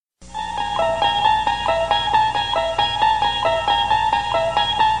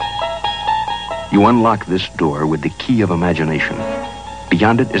You unlock this door with the key of imagination.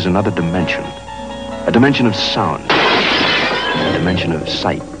 Beyond it is another dimension. A dimension of sound. A dimension of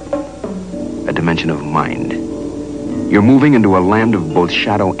sight. A dimension of mind. You're moving into a land of both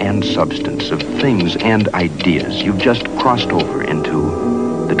shadow and substance, of things and ideas. You've just crossed over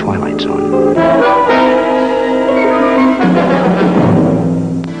into the Twilight Zone.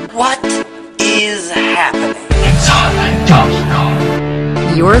 What is happening? Inside Johnstown.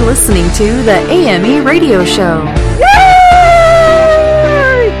 You're listening to the AME Radio Show.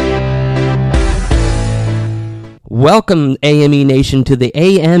 Welcome, AME Nation, to the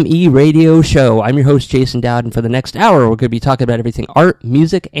AME Radio Show. I'm your host, Jason Dowd, and for the next hour, we're going to be talking about everything art,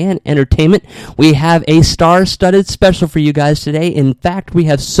 music, and entertainment. We have a star-studded special for you guys today. In fact, we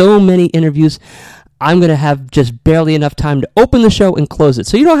have so many interviews, I'm going to have just barely enough time to open the show and close it.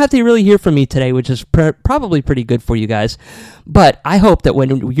 So you don't have to really hear from me today, which is probably pretty good for you guys. But I hope that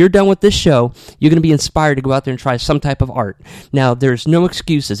when you're done with this show, you're going to be inspired to go out there and try some type of art. Now, there's no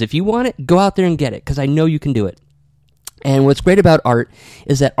excuses. If you want it, go out there and get it, because I know you can do it. And what's great about art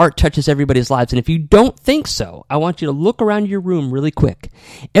is that art touches everybody's lives. And if you don't think so, I want you to look around your room really quick.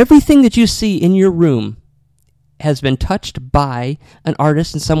 Everything that you see in your room has been touched by an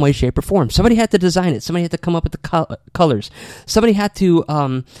artist in some way, shape, or form. Somebody had to design it. Somebody had to come up with the colors. Somebody had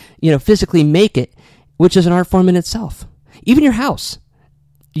to, physically make it, which is an art form in itself. Even your house.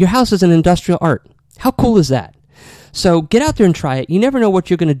 Your house is an industrial art. How cool is that? So get out there and try it. You never know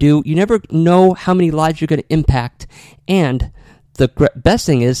what you're going to do. You never know how many lives you're going to impact. And the best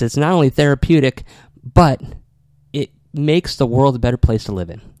thing is it's not only therapeutic, but it makes the world a better place to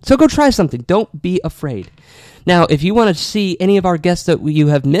live in. So go try something. Don't be afraid. Now, if you want to see any of our guests that you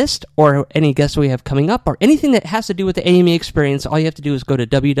have missed, or any guests we have coming up, or anything that has to do with the AME experience, all you have to do is go to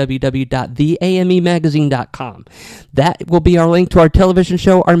www.theamemagazine.com. That will be our link to our television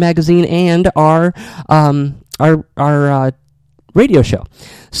show, our magazine, and our radio show.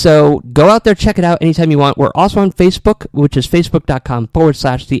 So go out there, check it out anytime you want. We're also on Facebook, which is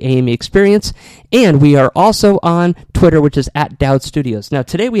facebook.com/the AME Experience. And we are also on Twitter, which is @Dowd Studios. Now,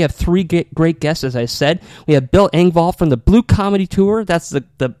 today we have three great guests, as I said. We have Bill Engvall from the Blue Comedy Tour. That's the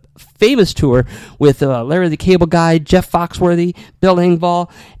famous tour with Larry the Cable Guy, Jeff Foxworthy, Bill Engvall,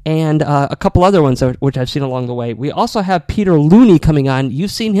 and a couple other ones which I've seen along the way. We also have Peter Looney coming on.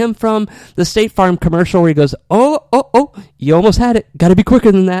 You've seen him from the Statefarm commercial where he goes, oh, you almost had it. Got to be quicker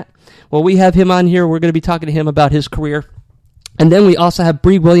than that. Well, we have him on here. We're going to be talking to him about his career. And then we also have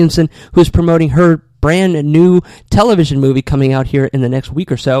Bree Williamson, who's promoting her brand new television movie coming out here in the next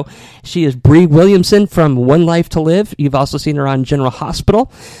week or so. She is Bree Williamson from One Life to Live. You've also seen her on General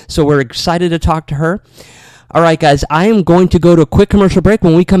Hospital, so we're excited to talk to her. All right, guys, I am going to go to a quick commercial break.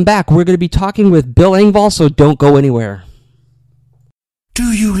 When we come back, we're going to be talking with Bill Engvall, so don't go anywhere. Do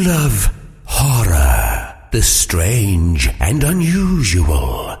you love horror, the strange and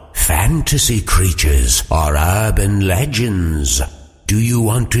unusual, fantasy creatures, or urban legends? Do you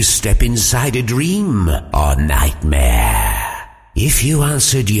want to step inside a dream or nightmare? If you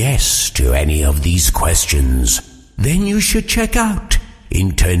answered yes to any of these questions, then you should check out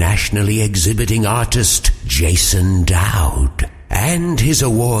internationally exhibiting artist Jason Dowd and his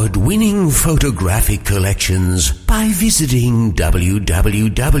award-winning photographic collections by visiting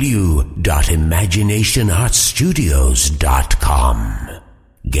www.imaginationartstudios.com.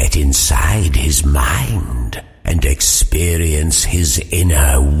 Get inside his mind and experience his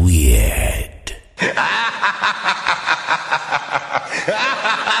inner weird.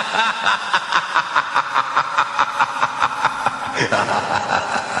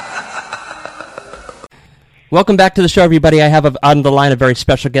 Welcome back to the show, everybody. I have on the line a very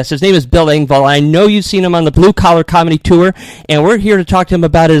special guest. His name is Bill Engvall. I know you've seen him on the Blue Collar Comedy Tour, and we're here to talk to him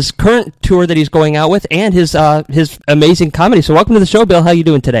about his current tour that he's going out with and his amazing comedy. So welcome to the show, Bill. How are you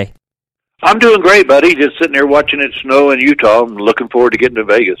doing today? I'm doing great, buddy. Just sitting there watching it snow in Utah. I'm looking forward to getting to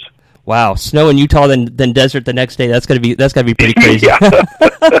Vegas. Wow, snow in Utah, then desert the next day. That's gotta be pretty crazy. Yeah.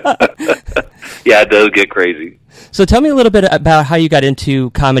 Yeah, it does get crazy. So tell me a little bit about how you got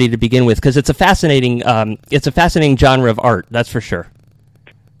into comedy to begin with, because it's a fascinating genre of art. That's for sure.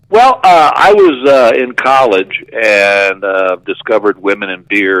 Well, I was in college and discovered women and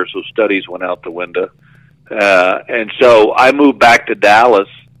beer, so studies went out the window, and so I moved back to Dallas.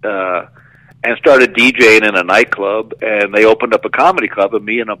 And started DJing in a nightclub, and they opened up a comedy club, and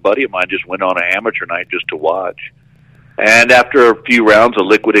me and a buddy of mine just went on an amateur night just to watch. And after a few rounds of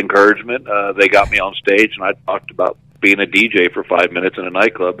liquid encouragement, they got me on stage, and I talked about being a DJ for 5 minutes in a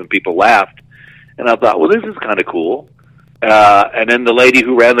nightclub, and people laughed. And I thought, well, this is kind of cool. And then the lady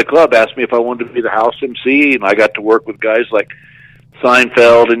who ran the club asked me if I wanted to be the house MC, and I got to work with guys like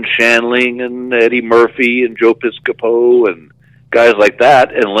Seinfeld and Shandling and Eddie Murphy and Joe Piscopo and guys like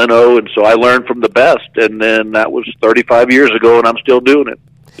that, and Leno, and so I learned from the best, and then that was 35 years ago, and I'm still doing it.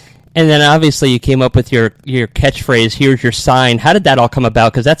 And then obviously you came up with your catchphrase, "Here's your sign." How did that all come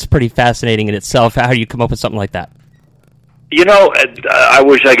about? Because that's pretty fascinating in itself. How do you come up with something like that? You know, I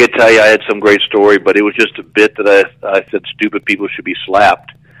wish I could tell you I had some great story, but it was just a bit that I said stupid people should be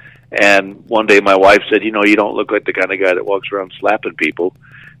slapped. And one day my wife said, you know, you don't look like the kind of guy that walks around slapping people.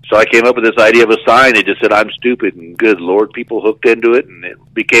 So I came up with this idea of a sign. It just said, "I'm stupid," and good Lord, people hooked into it, and it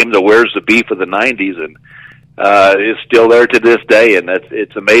became the "Where's the Beef" of the 90s, and it's still there to this day, and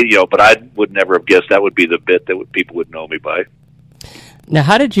it's amazing. You know, but I would never have guessed that would be the bit that people would know me by. Now,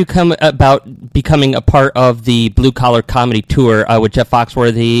 how did you come about becoming a part of the Blue Collar Comedy Tour with Jeff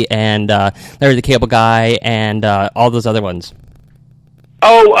Foxworthy and Larry the Cable Guy and all those other ones?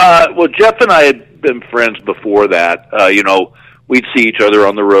 Well, Jeff and I had been friends before that. You know, we'd see each other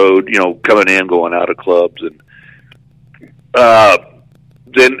on the road, you know, coming in, going out of clubs. And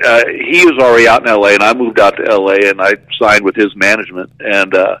then he was already out in L.A., and I moved out to L.A., and I signed with his management.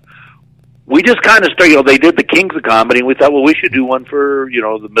 And we just kind of started, you know, they did the Kings of Comedy, and we thought, well, we should do one for, you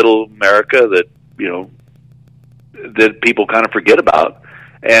know, the middle America that, you know, that people kind of forget about.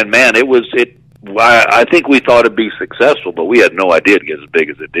 And, man, I think we thought it'd be successful, but we had no idea it'd get as big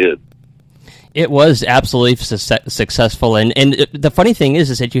as it did. It was absolutely successful, and the funny thing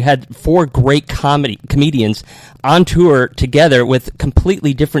is that you had 4 great comedians on tour together with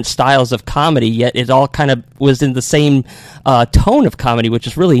completely different styles of comedy, yet it all kind of was in the same tone of comedy, which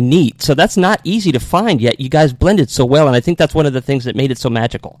is really neat. So that's not easy to find, yet you guys blended so well, and I think that's one of the things that made it so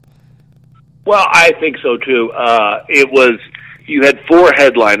magical. Well, I think so, too. You had 4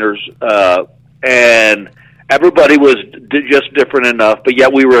 headliners, and everybody was just different enough, but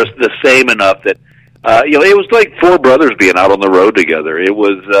yet we were the same enough that, you know, it was like 4 brothers being out on the road together. It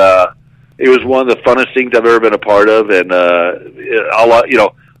was one of the funnest things I've ever been a part of, and you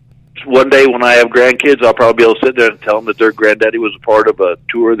know, one day when I have grandkids, I'll probably be able to sit there and tell them that their granddaddy was a part of a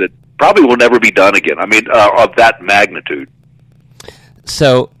tour that probably will never be done again. I mean, of that magnitude.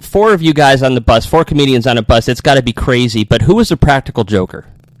 So 4 of you guys on the bus, 4 comedians on a bus, it's got to be crazy, but who was the practical joker?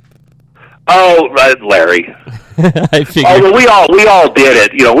 Oh, Larry. I figured. Oh, well, we all did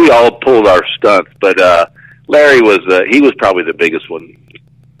it. You know, we all pulled our stunts, but Larry was he was probably the biggest one.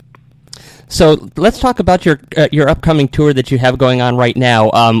 So let's talk about your upcoming tour that you have going on right now.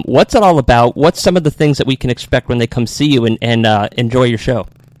 What's it all about? What's some of the things that we can expect when they come see you and enjoy your show?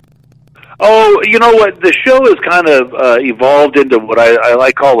 Oh, you know what? The show has kind of evolved into what I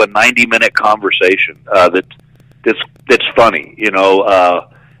like call a 90-minute conversation that's funny. You know.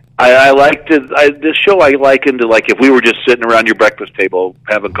 I like this show I liken to like if we were just sitting around your breakfast table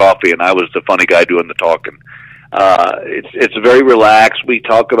having coffee and I was the funny guy doing the talking. It's very relaxed. We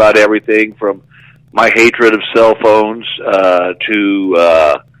talk about everything from my hatred of cell phones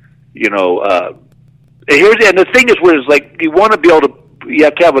to you know. And the thing is, where it's like you want to be able to, you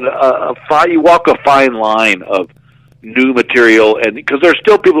have to have you walk a fine line of new material, and because there's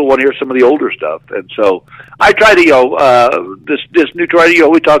still people who want to hear some of the older stuff, and so I try to, you know, this new tour, you know,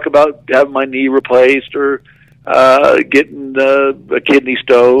 we talk about having my knee replaced or getting a kidney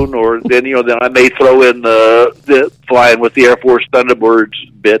stone, or then, you know, then I may throw in the flying with the Air Force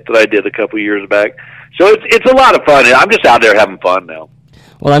Thunderbirds bit that I did a couple of years back. So it's a lot of fun, and I'm just out there having fun now.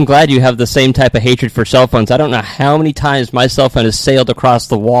 Well, I'm glad you have the same type of hatred for cell phones. I don't know how many times my cell phone has sailed across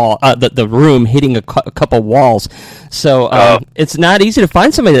the wall, the room, hitting a couple walls. So it's not easy to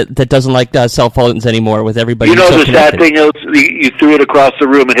find somebody that doesn't like cell phones anime with everybody. You know, so the sad thing is, you threw it across the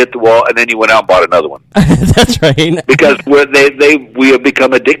room and hit the wall, and then you went out and bought another one. That's right. Because we have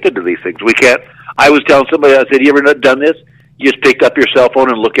become addicted to these things. We can't. I was telling somebody, I said, "You ever done this? You just picked up your cell phone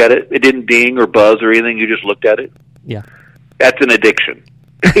and look at it. It didn't ding or buzz or anything. You just looked at it." Yeah. That's an addiction.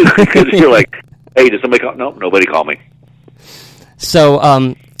 Because you're like, hey, did somebody call? No, nobody call me.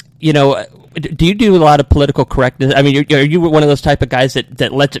 So, you know, do you do a lot of political correctness? I mean, are you one of those type of guys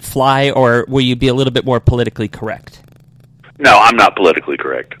that lets it fly, or will you be a little bit more politically correct? No, I'm not politically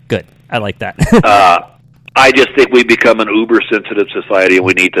correct. Good. I like that. I just think we become an uber-sensitive society, and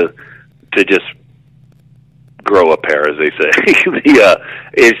we need to just grow a pair, as they say.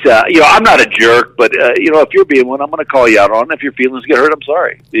 You know, I'm not a jerk, but you know, if you're being one, I'm going to call you out on it. If your feelings get hurt, I'm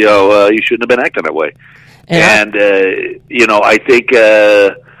sorry. You know, you shouldn't have been acting that way. And you know, I think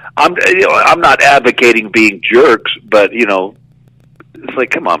I'm not advocating being jerks, but you know, it's like,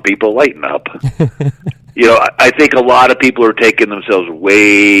 come on, people, lighten up. You know, I think a lot of people are taking themselves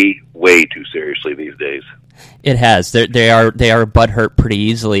way, way too seriously these days. It has. They are butthurt pretty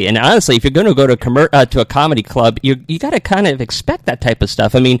easily. And honestly, if you're going to go to a comedy club, you got to kind of expect that type of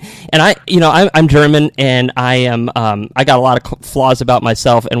stuff. I mean, and I'm German, and I got a lot of flaws about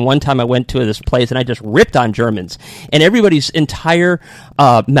myself. And one time I went to this place and I just ripped on Germans, and everybody's entire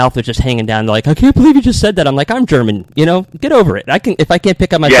mouth was just hanging down. They're like, I can't believe you just said that. I'm like, I'm German. Get over it. If I can't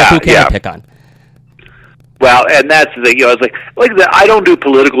pick on myself, who can I pick on? Well, and that's the thing. It's like that. I don't do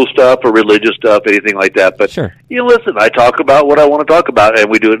political stuff or religious stuff, anything like that. But sure. Listen, I talk about what I want to talk about,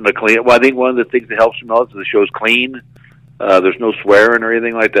 and we do it in a clean. Well, I think one of the things that helps me most is the show's clean. There's no swearing or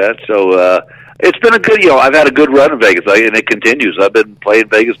anything like that. So it's been a good. I've had a good run in Vegas, and it continues. I've been playing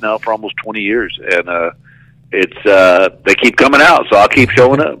Vegas now for almost 20 years, and they keep coming out, so I'll keep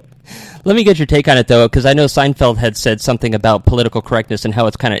showing up. Let me get your take on it, though, because I know Seinfeld had said something about political correctness and how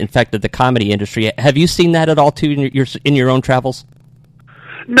it's kind of infected the comedy industry. Have you seen that at all, too, in your own travels?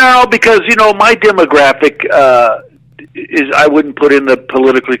 No, because, my demographic is I wouldn't put in the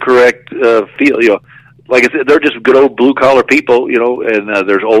politically correct field. Like I said, they're just good old blue-collar people, and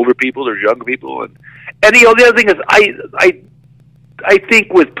there's older people, there's younger people. And the other thing is I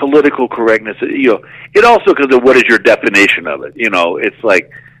think with political correctness, it also because of what is your definition of it. It's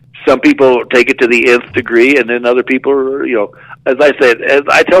like, some people take it to the nth degree, and then other people are, as I said, as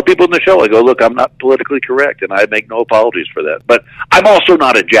I tell people in the show, I go, look, I'm not politically correct, and I make no apologies for that. But I'm also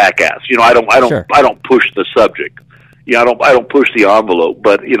not a jackass. I don't push the subject. I don't push the envelope.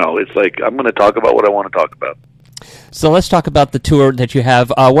 But it's like I'm going to talk about what I want to talk about. So let's talk about the tour that you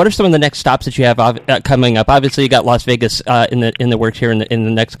have. What are some of the next stops that you have coming up? Obviously, you got Las Vegas in the works here in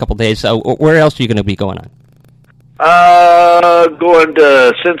the next couple of days. So where else are you going to be going on? Going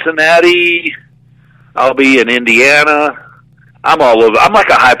to Cincinnati. I'll be in Indiana. I'm all over. I'm like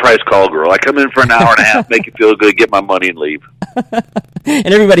a high-priced call girl. I come in for an hour and a half, make you feel good, get my money, and leave.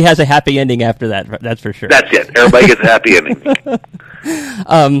 And everybody has a happy ending after that. That's for sure. That's it. Everybody gets a happy ending.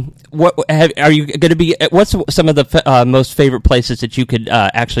 Are you going to be? What's some of the most favorite places that you could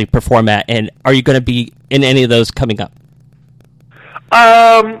actually perform at? And are you going to be in any of those coming up?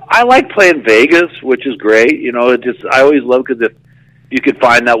 I like playing Vegas, which is great. I always love because if you could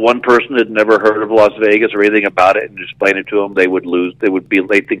find that one person that had never heard of Las Vegas or anything about it and explain it to them, they would lose.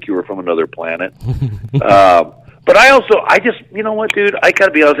 They'd think you were from another planet. But I just, you know what, dude? I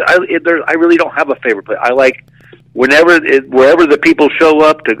gotta be honest. I really don't have a favorite place. I like wherever the people show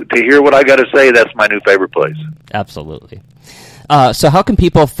up to hear what I got to say. That's my new favorite place. Absolutely. So how can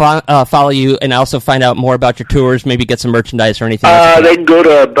people follow you and also find out more about your tours, maybe get some merchandise or anything else? They can go to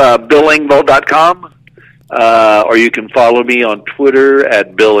Engvall.com, or you can follow me on Twitter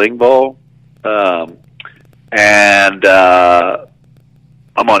at Bill Engvall. And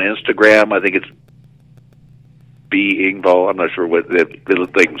I'm on Instagram. I think it's B. Engvall. I'm not sure what they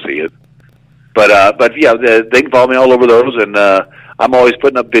can see it. But yeah, they can follow me all over those, and I'm always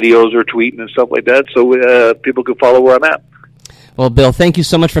putting up videos or tweeting and stuff like that, so people can follow where I'm at. Well, Bill, thank you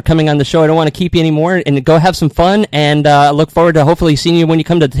so much for coming on the show. I don't want to keep you anymore, and go have some fun, and look forward to hopefully seeing you when you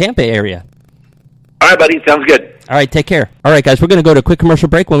come to the Tampa area. All right, buddy. Sounds good. All right, take care. All right, guys, we're going to go to a quick commercial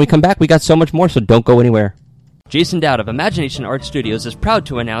break. When we come back, we got so much more, so don't go anywhere. Jason Dowd of Imagination Art Studios is proud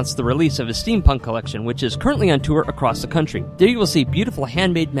to announce the release of his steampunk collection, which is currently on tour across the country. There you will see beautiful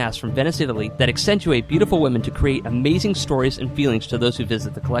handmade masks from Venice, Italy that accentuate beautiful women to create amazing stories and feelings to those who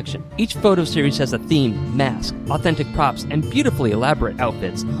visit the collection. Each photo series has a theme, mask, authentic props, and beautifully elaborate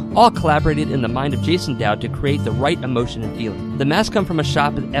outfits, all collaborated in the mind of Jason Dowd to create the right emotion and feeling. The masks come from a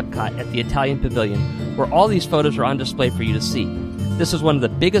shop at Epcot at the Italian Pavilion, where all these photos are on display for you to see. This is one of the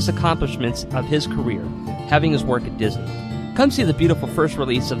biggest accomplishments of his career, having his work at Disney. Come see the beautiful first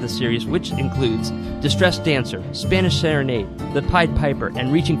release of the series, which includes Distressed Dancer, Spanish Serenade, The Pied Piper,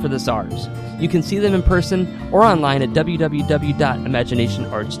 and Reaching for the Czars. You can see them in person or online at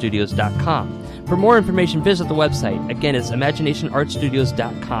www.imaginationartstudios.com. For more information, visit the website. Again, it's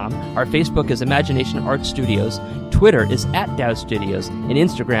imaginationartstudios.com. Our Facebook is Imagination Art Studios, Twitter is @Dowd Studios, and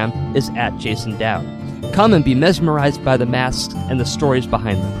Instagram is @JasonDowd. Come and be mesmerized by the masks and the stories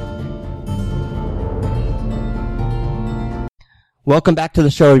behind them. Welcome back to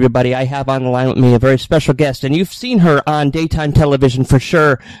the show, everybody. I have on the line with me a very special guest, and you've seen her on daytime television for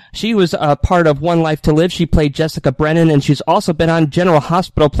sure. She was a part of One Life to Live. She played Jessica Brennan, and she's also been on General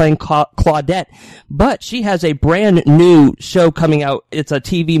Hospital playing Claudette. But she has a brand new show coming out. It's a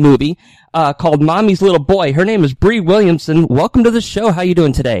TV movie called Mommy's Little Boy. Her name is Bree Williamson. Welcome to the show. How you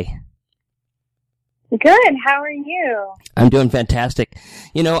doing today? Good. How are you? I'm doing fantastic.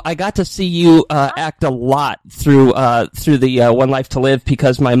 You know, I got to see you act a lot through the One Life to Live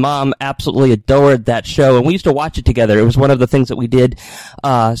because my mom absolutely adored that show, and we used to watch it together. It was one of the things that we did.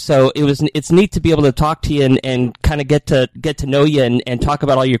 So it's neat to be able to talk to you and kind of get to know you and talk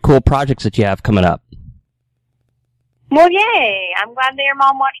about all your cool projects that you have coming up. Well, yay! I'm glad that your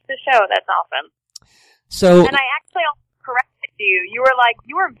mom watched the show. That's awesome. So, and I actually corrected you. You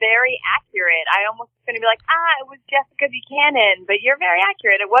were very accurate. I almost was going to be like, it was Jessica Buchanan, but you're very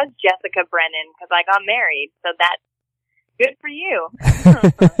accurate. It was Jessica Brennan because I got married, so that's good for you.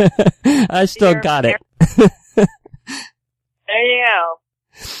 I still got it. There you go.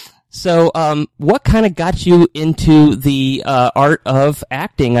 So, what kind of got you into the art of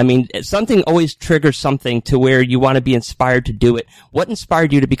acting? I mean, something always triggers something to where you want to be inspired to do it. What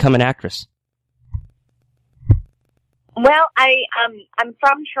inspired you to become an actress? Well, I'm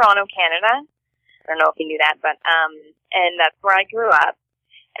from Toronto, Canada. I don't know if you knew that, but and that's where I grew up.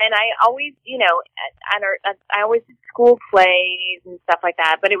 And I always, I always did school plays and stuff like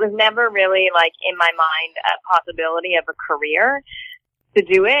that, but it was never really like in my mind a possibility of a career to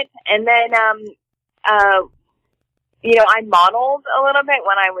do it. And then, I modeled a little bit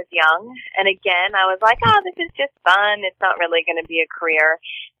when I was young. And again, I was like, this is just fun. It's not really going to be a career.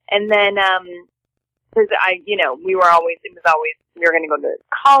 And then, because we were going to go to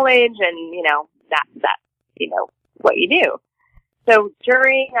college and, that's what you do. So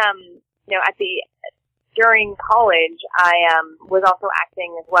during college, I, was also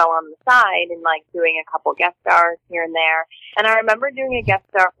acting as well on the side and like doing a couple guest stars here and there. And I remember doing a guest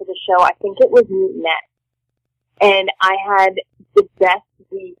star for the show. I think it was Mutinex. And I had the best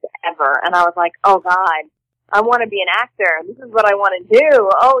week ever. And I was like, oh God, I want to be an actor. This is what I want to do.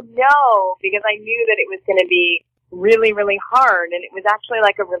 Oh no, because I knew that it was going to be really, really hard. And it was actually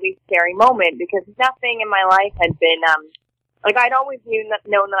like a really scary moment because nothing in my life had been, I'd always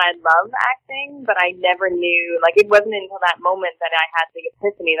known that I love acting, but I never knew, it wasn't until that moment that I had the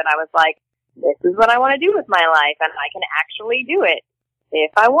epiphany that I was like, this is what I want to do with my life, and I can actually do it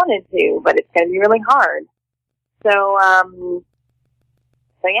if I wanted to, but it's going to be really hard. So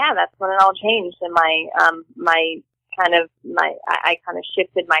yeah, that's when it all changed, and I kind of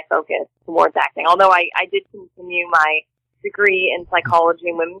shifted my focus towards acting. Although I did continue my degree in psychology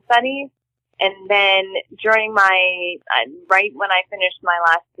and women's studies. And then during right when I finished my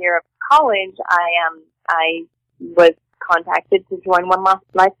last year of college, I was contacted to join One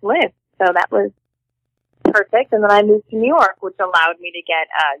Life to Live. So that was perfect. And then I moved to New York, which allowed me to get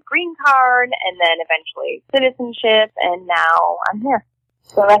a green card and then eventually citizenship. And now I'm here.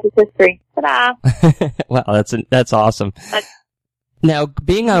 So that's history. Ta-da! Wow, that's awesome. Now,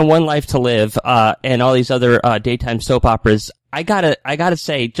 being on One Life to Live, and all these other, daytime soap operas, I gotta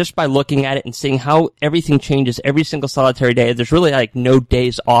say, just by looking at it and seeing how everything changes every single solitary day, there's really no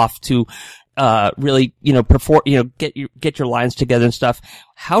days off to, really, perform, get your lines together and stuff.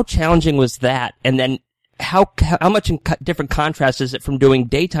 How challenging was that? And then how much in different contrast is it from doing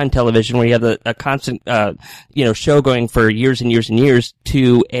daytime television where you have a constant, show going for years and years and years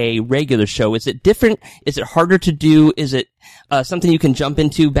to a regular show? Is it different? Is it harder to do? Is it, something you can jump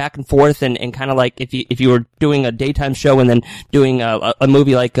into back and forth and kind of like if you were doing a daytime show and then doing a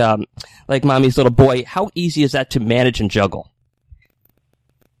movie like Mommy's Little Boy, how easy is that to manage and juggle?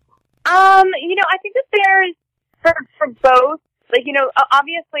 I think that there's for both,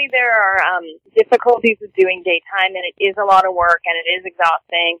 obviously there are difficulties with doing daytime and it is a lot of work and it is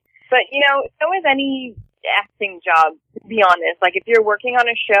exhausting. But so is any acting job, to be honest. If you're working on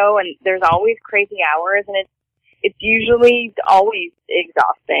a show and there's always crazy hours and it's usually always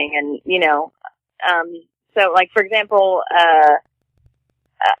exhausting and, so for example,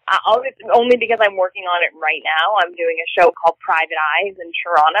 only because I'm working on it right now, I'm doing a show called Private Eyes in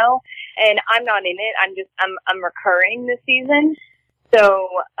Toronto and I'm not in it. I'm recurring this season. So,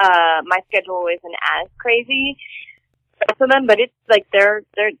 my schedule isn't as crazy for them, but it's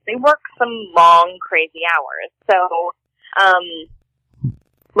they work some long, crazy hours. So,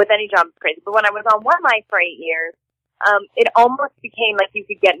 with any job, it's crazy. But when I was on One Life for 8 years, it almost became like you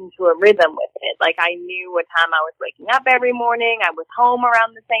could get into a rhythm with it. I knew what time I was waking up every morning. I was home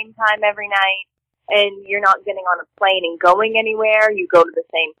around the same time every night. And you're not getting on a plane and going anywhere. You go to the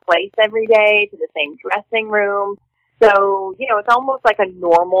same place every day, to the same dressing room. So, it's almost like a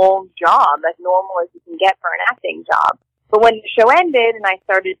normal job, as normal as you can get for an acting job. But when the show ended and I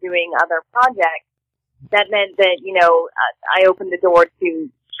started doing other projects, that meant that, I opened the door to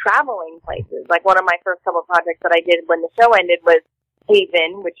traveling places. One of my first couple of projects that I did when the show ended was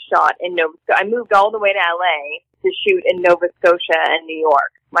Haven, which shot in Nova Scotia. I moved all the way to LA to shoot in Nova Scotia and New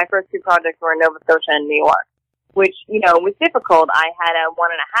York. My first two projects were in Nova Scotia and New York, which, was difficult. I had a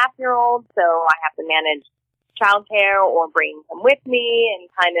 1.5-year-old, so I have to manage childcare or bring them with me and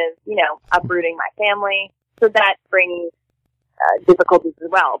kind of, uprooting my family. So that brings difficulties as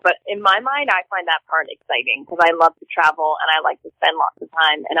well. But in my mind, I find that part exciting because I love to travel and I like to spend lots of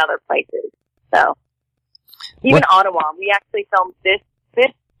time in other places. So even Ottawa, we actually filmed this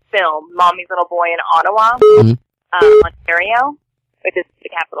film, Mommy's Little Boy, in Ottawa, Ontario, which is the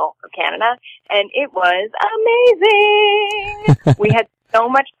capital of Canada, and it was amazing. We had so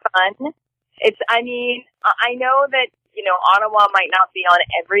much fun. I know that, Ottawa might not be on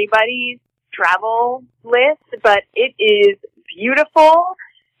everybody's travel list, but it is beautiful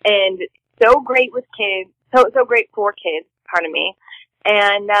and so great with kids, so great for kids, pardon me.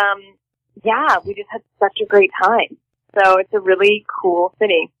 And, we just had such a great time. So it's a really cool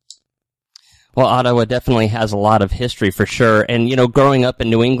city. Well, Ottawa definitely has a lot of history for sure. And, growing up in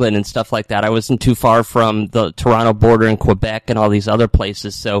New England and stuff like that, I wasn't too far from the Toronto border and Quebec and all these other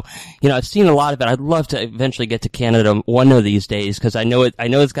places. So, I've seen a lot of it. I'd love to eventually get to Canada one of these days because I know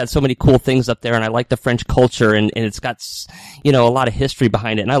it's got so many cool things up there and I like the French culture and it's got, a lot of history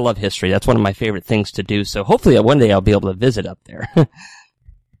behind it. And I love history. That's one of my favorite things to do. So hopefully one day I'll be able to visit up there.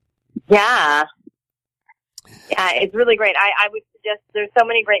 Yeah. Yeah, it's really great. I would suggest there's so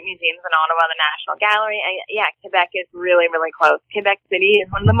many great museums in Ottawa, the National Gallery. Quebec is really, really close. Quebec City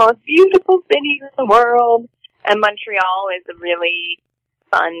is one of the most beautiful cities in the world, and Montreal is a really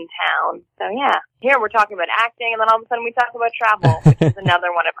fun town. So here we're talking about acting, and then all of a sudden we talk about travel, which is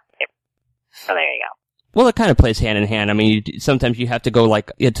another one of my favorites. So there you go. Well, it kind of plays hand in hand. I mean, sometimes you have to go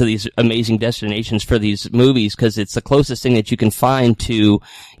to these amazing destinations for these movies because it's the closest thing that you can find to,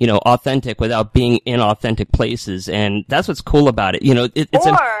 authentic without being in authentic places. And that's what's cool about it. There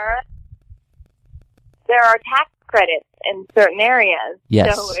are tax credits in certain areas.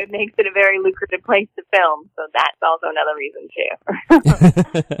 Yes. So it makes it a very lucrative place to film. So that's also another reason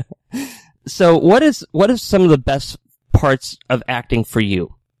too. So what is some of the best parts of acting for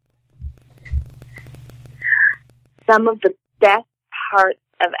you? Some of the best parts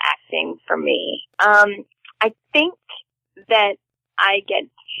of acting for me. I think that I get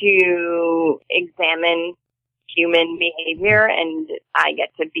to examine human behavior and I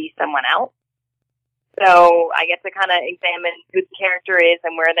get to be someone else. So I get to kind of examine who the character is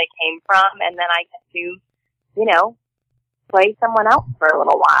and where they came from, and then I get to, play someone else for a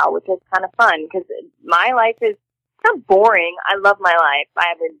little while, which is kind of fun because my life is not boring. I love my life. I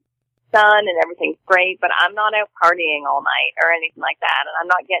have a son and everything's great, but I'm not out partying all night or anything like that, and I'm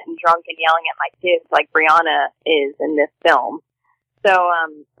not getting drunk and yelling at my kids like Briana is in this film. So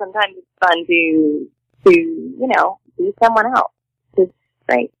sometimes it's fun to be someone else. It's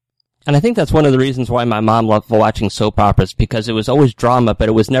great. And I think that's one of the reasons why my mom loved watching soap operas, because it was always drama, but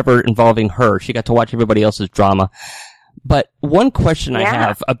it was never involving her. She got to watch everybody else's drama. But one question I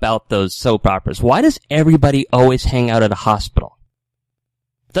have about those soap operas, why does everybody always hang out at a hospital?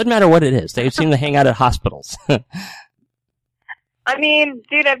 Doesn't matter what it is. They seem to hang out at hospitals. I mean,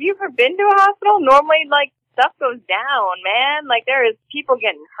 dude, have you ever been to a hospital? Normally, stuff goes down, man. There is people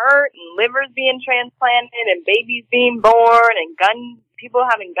getting hurt and livers being transplanted and babies being born and people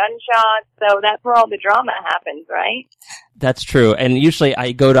having gunshots. So that's where all the drama happens, right? That's true. And usually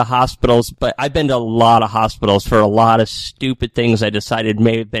I go to hospitals, but I've been to a lot of hospitals for a lot of stupid things I decided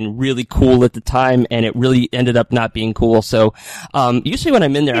may have been really cool at the time, and it really ended up not being cool. So, usually when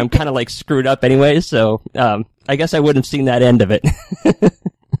I'm in there, I'm kind of screwed up anyway. So, I guess I wouldn't have seen that end of it.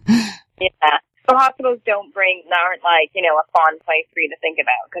 Yeah. So hospitals aren't a fun place for you to think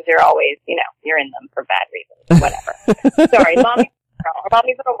about because you're always, you're in them for bad reasons. Whatever. Sorry,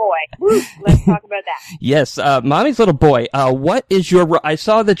 Mommy's Little Boy. Woo, let's talk about that. Yes, Mommy's Little Boy. What is I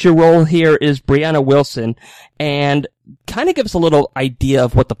saw that your role here is Briana Wilson, and kind of give us a little idea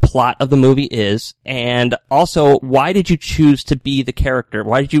of what the plot of the movie is, and also why did you choose to be the character?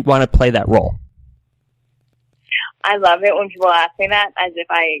 Why did you want to play that role? I love it when people ask me that, as if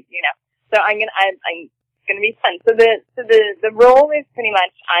so I'm gonna be fun. So the role is pretty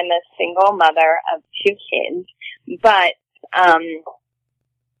much I'm a single mother of 2 kids, but I'm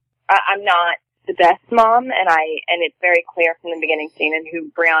not the best mom, and it's very clear from the beginning scene and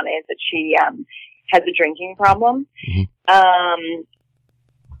who Briana is that she has a drinking problem. Mm-hmm.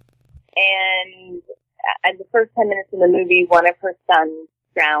 And at the first 10 minutes of the movie, one of her sons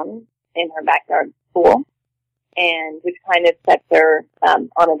drowned in her backyard pool, and which kind of sets her on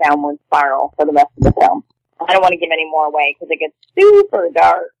a downward spiral for the rest of the film. I don't want to give any more away because it gets super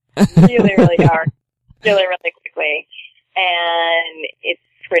dark, really, really dark, really, really quickly. And it's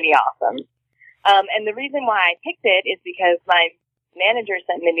pretty awesome. And the reason why I picked it is because my manager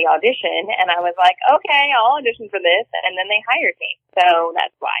sent me the audition, and I was like, okay, I'll audition for this, and then they hired me. So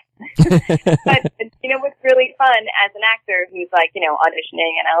that's why. But, what's really fun as an actor who's like,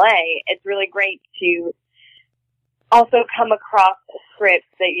 auditioning in LA, it's really great to also come across a script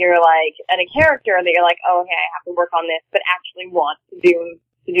that you're like, and a character that you're like, oh, okay, I have to work on this, but actually want to do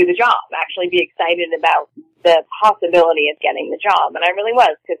the job, actually be excited about the possibility of getting the job. And I really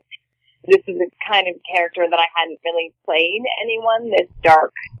was, because this is a kind of character that I hadn't really played anyone this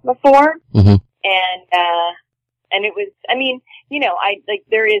dark before. Mm-hmm. And it was,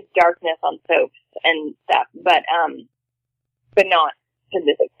 there is darkness on soaps and stuff, but not to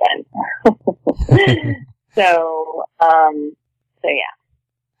this extent. So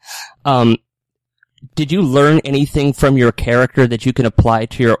yeah. Did you learn anything from your character that you can apply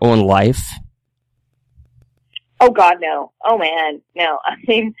to your own life? Oh God, no. Oh man, no. I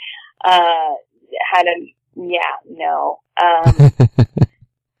mean, how to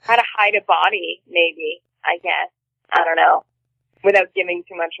hide a body, maybe, I guess. I don't know. Without giving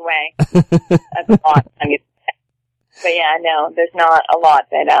too much away. That's a lot. I mean, but yeah, no, there's not a lot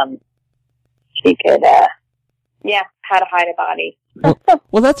that, she could, how to hide a body.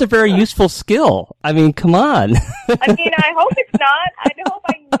 Well, that's a very useful skill. I mean, come on. I mean, I hope it's not. I hope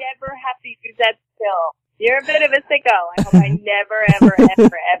I never have to use that skill. You're a bit of a sicko. I hope I never, ever,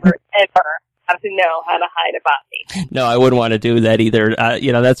 ever, ever, ever have to know how to hide a body. No, I wouldn't want to do that either.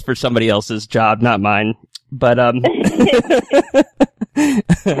 That's for somebody else's job, not mine. But,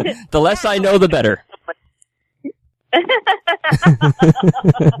 the less I know, the better.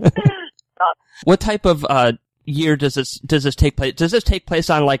 What type of, year does this take place? Does this take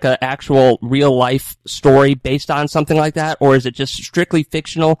place on like an actual real life story based on something like that, or is it just strictly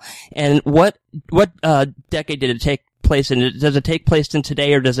fictional? And what decade did it take place in? Does it take place in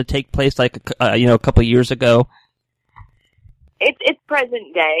today, or does it take place like a couple of years ago? It's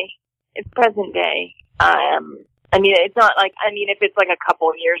present day. It's present day. It's not like, if it's like a couple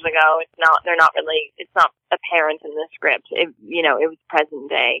of years ago, it's not apparent in the script. It was present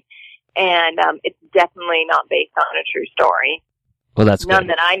day. And it's definitely not based on a true story. Well, that's none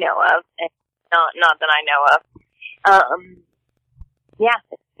good. that I know of. Not that I know of.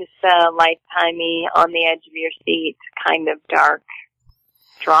 It's just a lifetimey, on the edge of your seat kind of dark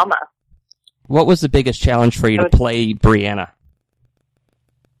drama. What was the biggest challenge for you to play Briana?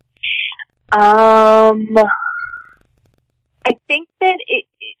 I think that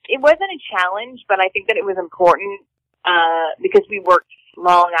it wasn't a challenge, but I think that it was important because we worked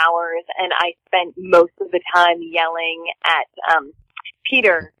long hours, and I spent most of the time yelling at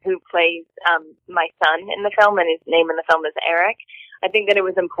Peter, who plays my son in the film, and his name in the film is Eric. I think that it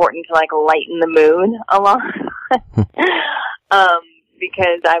was important to lighten the mood a lot.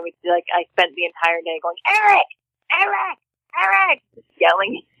 Because I spent the entire day going, Eric, Eric, Eric, just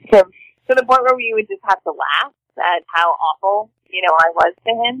yelling at him to the point where we would just have to laugh at how awful, I was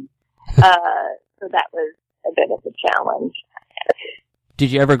to him. So that was a bit of a challenge.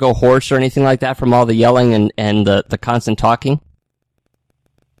 Did you ever go hoarse or anything like that from all the yelling and the constant talking?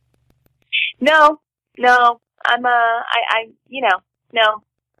 No. I'm no.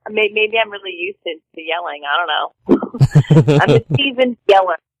 Maybe I'm really used to yelling. I don't know. I'm a seasoned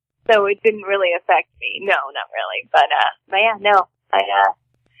yeller, so it didn't really affect me. No, not really. But yeah, no.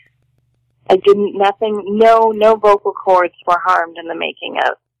 I didn't. Nothing. No vocal cords were harmed in the making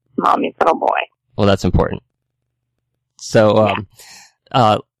of Mommy's Little Boy. Well, that's important. So,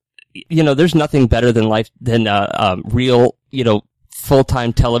 there's nothing better than real,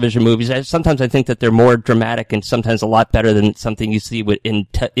 full-time television movies. Sometimes I think that they're more dramatic and sometimes a lot better than something you see in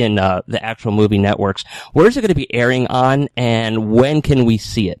the actual movie networks. Where is it going to be airing on, and when can we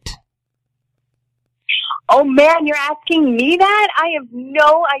see it? Oh man, you're asking me that? I have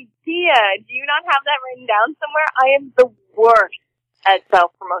no idea. Do you not have that written down somewhere? I am the worst at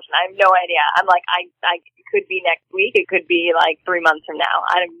self-promotion. I have no idea. I'm like, it could be next week. It could be 3 months from now.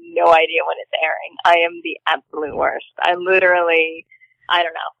 I have no idea when it's airing. I am the absolute worst. I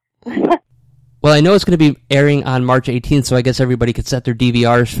don't know. Well, I know it's going to be airing on March 18th, so I guess everybody could set their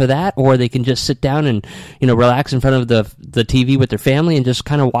DVRs for that, or they can just sit down and, relax in front of the TV with their family and just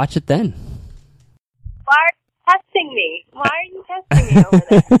kind of watch it then. Why are you testing me? Why are you testing me over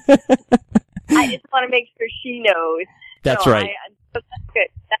there? I just want to make sure she knows. That's right. That's good.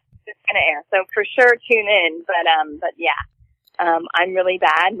 That's just going to air. So for sure, tune in. But yeah, I'm really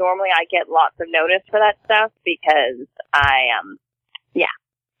bad. Normally, I get lots of notice for that stuff because I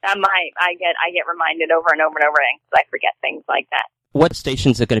get reminded over and over and over again because I forget things like that. What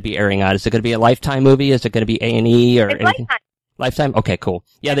station is it going to be airing on? Is it going to be a Lifetime movie? Is it going to be A&E or it's anything? Lifetime. Lifetime? Okay, cool.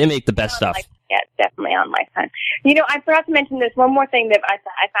 Yeah, they make the best stuff. Yeah. on Lifetime. You know, I forgot to mention this one more thing that I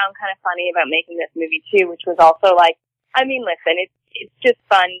found kind of funny about making this movie too, which was also like, I mean, listen, it's just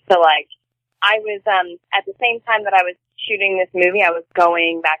fun to like, I was, at the same time that I was shooting this movie, I was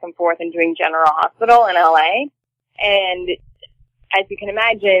going back and forth and doing General Hospital in LA. And as you can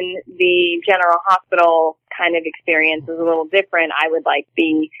imagine, the General Hospital kind of experience is a little different. I would like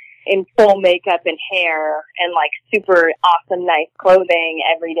be in full makeup and hair and like super awesome, nice clothing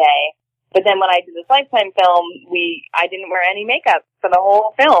every day. But then when I did this Lifetime film, I didn't wear any makeup for the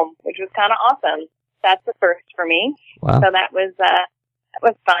whole film, which was kind of awesome. That's the first for me. Wow. So that was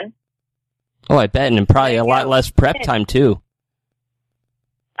fun. Oh, I bet, and probably a lot less prep time, too.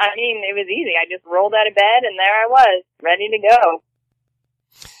 I mean, it was easy. I just rolled out of bed, and there I was, ready to go.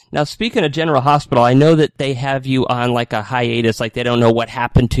 Now, speaking of General Hospital, I know that they have you on, like, a hiatus, like they don't know what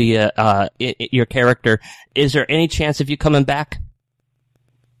happened to you, your character. Is there any chance of you coming back?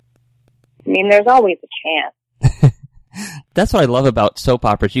 I mean, there's always a chance. That's what I love about soap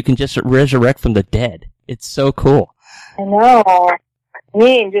operas. You can just resurrect from the dead. It's so cool. I know. I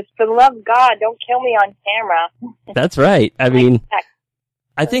mean, just for the love of God, don't kill me on camera. That's right. I mean,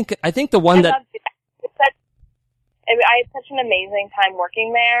 I think the one that I had such an amazing time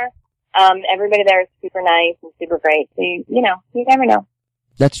working there. Everybody there is super nice and super great. So you never know.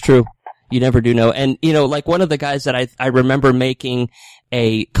 That's true. You never do know. And like one of the guys that I remember making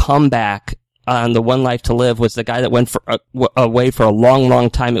a comeback on the One Life to Live was the guy that went away for a long, long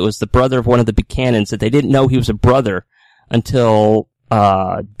time. It was the brother of one of the Buchanans that they didn't know he was a brother until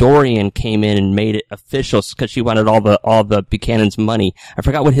Dorian came in and made it official because she wanted all the Buchanan's money. I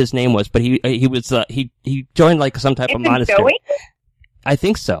forgot what his name was, but he joined like some type of monastery. Joey? I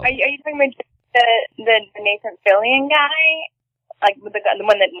think so. Are you talking about the Nathan Fillion guy? Like the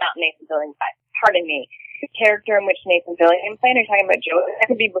one that not Nathan Fillion guy. Pardon me. The character in which Nathan Fillion played. Are you talking about Joey? That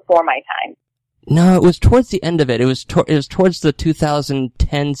could be before my time. No, it was towards the end of it. It was towards the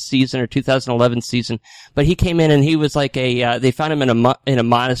 2010 season or 2011 season. But he came in and he was like they found him in a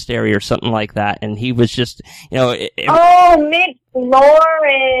monastery or something like that, and he was just, Oh, Mitch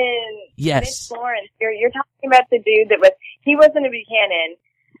Lawrence. Yes. Mitch Lawrence. You're talking about the dude that he wasn't a Buchanan,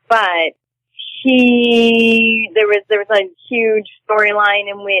 but there was a huge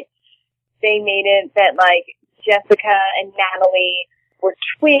storyline in which they made it that like Jessica and Natalie were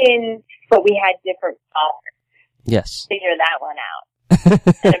twins, but we had different fathers. Yes. Figure that one out.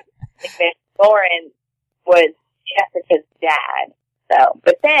 And Lawrence was Jessica's dad. So,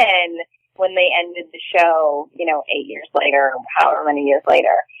 but then when they ended the show, 8 years later, however many years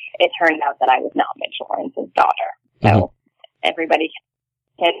later, it turned out that I was not Mitch Lawrence's daughter. So everybody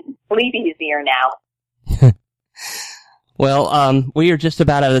can sleep easier now. Well, we are just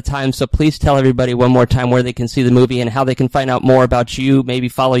about out of time, so please tell everybody one more time where they can see the movie and how they can find out more about you, maybe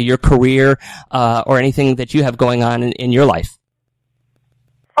follow your career, or anything that you have going on in your life.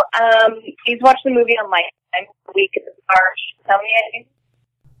 Please watch the movie on Lifetime the week of March. Tell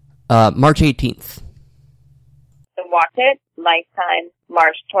me March 18th. So watch it, Lifetime,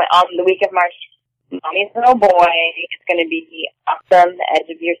 March 20, the week of March. Mommy's Little Boy. It's going to be awesome, the edge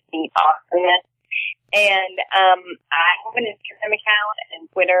of your seat awesomeness. And I have an Instagram account and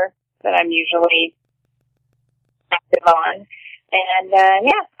Twitter that I'm usually active on.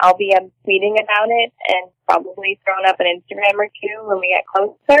 And I'll be tweeting about it and probably throwing up an Instagram or two when we get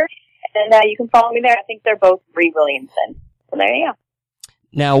closer. And you can follow me there. I think they're both Bree Williamson. So there you go.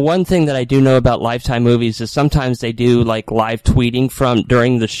 Now, one thing that I do know about Lifetime movies is sometimes they do like live tweeting from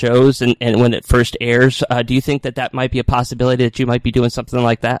during the shows and when it first airs. Do you think that might be a possibility that you might be doing something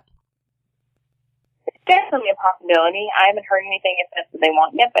like that? It's definitely a possibility. I haven't heard anything if that's what they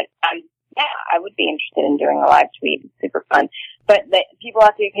want yet, but I would be interested in doing a live tweet. It's super fun. But people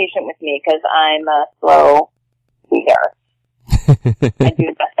have to be patient with me because I'm a slow reader. I do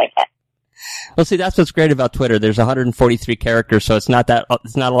the best I can. Well, see, that's what's great about Twitter. There's 143 characters, so it's not a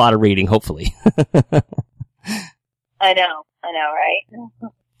lot of reading, hopefully. I know, right?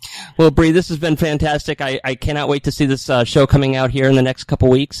 Well, Bree, this has been fantastic. I cannot wait to see this show coming out here in the next couple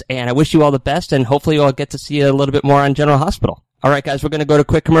weeks, and I wish you all the best, and hopefully you'll get to see a little bit more on General Hospital. All right, guys, we're going to go to a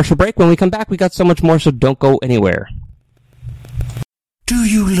quick commercial break. When we come back, we got so much more, so don't go anywhere. Do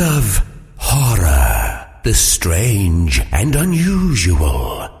you love horror? The strange and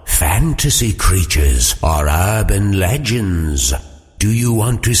unusual, fantasy creatures or urban legends? Do you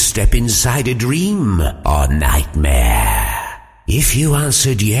want to step inside a dream or nightmare? If you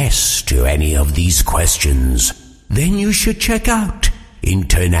answered yes to any of these questions, then you should check out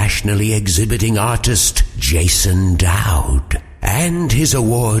internationally exhibiting artist Jason Dowd. and his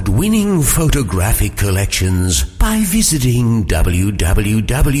award-winning photographic collections by visiting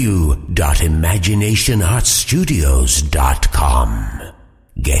www.imaginationartstudios.com.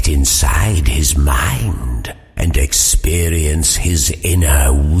 Get inside his mind and experience his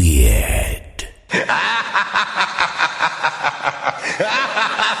inner weird.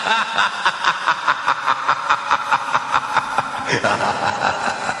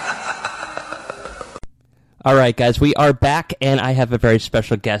 All right, guys, we are back, and I have a very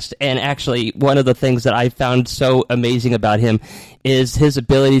special guest. And actually, one of the things that I found so amazing about him is his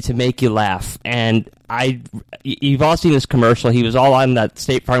ability to make you laugh. And you've all seen this commercial. He was all on that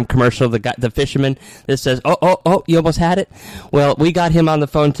State Farm commercial, the fisherman that says, oh, you almost had it? Well, we got him on the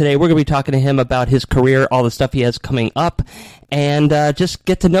phone today. We're going to be talking to him about his career, all the stuff he has coming up, and just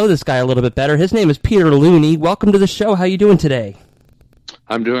get to know this guy a little bit better. His name is Peter Looney. Welcome to the show. How you doing today?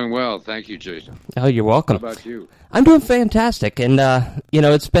 I'm doing well, thank you, Jason. Oh, you're welcome. How about you? I'm doing fantastic, and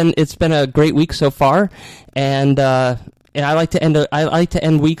it's been a great week so far, and I like to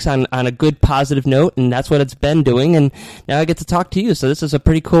end weeks on a good positive note, and that's what it's been doing. And now I get to talk to you, so this is a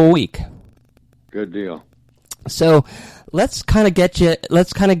pretty cool week. Good deal. So let's kind of get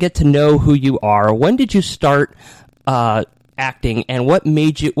to know who you are. When did you start acting, and what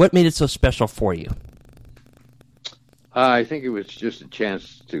made it so special for you? I think it was just a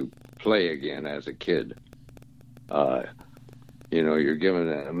chance to play again as a kid. You're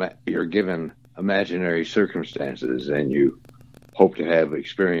given imaginary circumstances, and you hope to have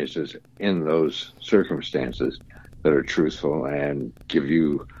experiences in those circumstances that are truthful and give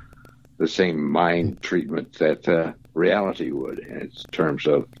you the same mind treatment that reality would, in terms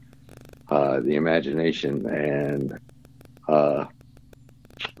of the imagination and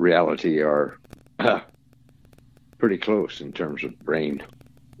reality are pretty close in terms of brain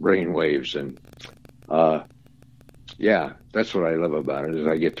waves, and that's what I love about it, is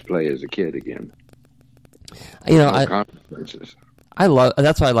I get to play as a kid again. Consequences.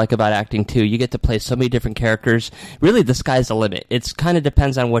 That's what I like about acting too. You get to play so many different characters. Really, the sky's the limit. It kind of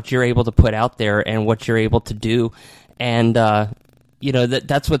depends on what you're able to put out there and what you're able to do, and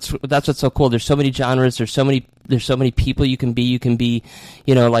that's what's so cool. There's so many genres. There's so many people you can be. You can be,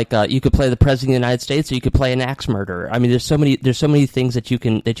 you could play the president of the United States, or you could play an axe murderer. I mean, there's so many things that you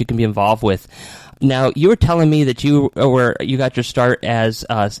can be involved with. Now, you were telling me that you got your start as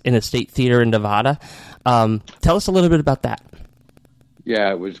in a state theater in Nevada. Tell us a little bit about that. Yeah,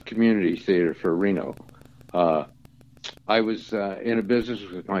 it was community theater for Reno. I was in a business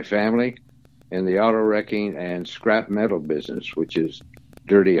with my family in the auto wrecking and scrap metal business, which is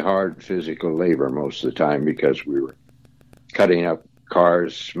dirty, hard physical labor most of the time, because we were cutting up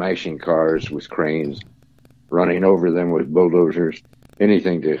cars, smashing cars with cranes, running over them with bulldozers,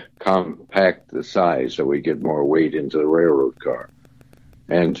 anything to compact the size so we get more weight into the railroad car.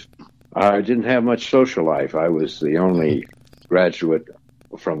 And I didn't have much social life. I was the only graduate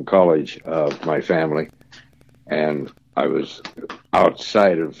from college of my family, and I was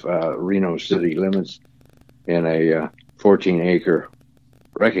outside of Reno city limits in a 14-acre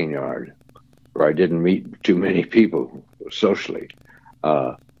wrecking yard where I didn't meet too many people socially.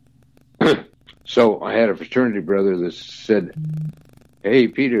 So I had a fraternity brother that said, "Hey,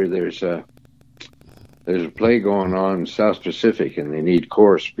 Peter, there's a play going on in South Pacific, and they need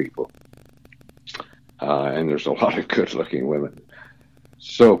chorus people. And there's a lot of good-looking women."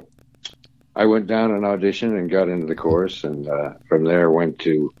 So I went down and auditioned and got into the chorus, and from there went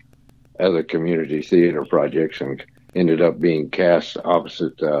to other community theater projects and ended up being cast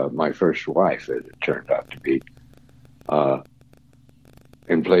opposite my first wife, it turned out to be,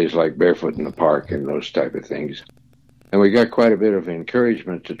 in plays like Barefoot in the Park and those type of things. And we got quite a bit of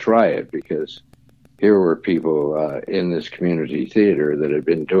encouragement to try it, because here were people in this community theater that had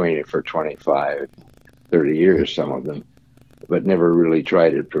been doing it for 25, 30 years, some of them, but never really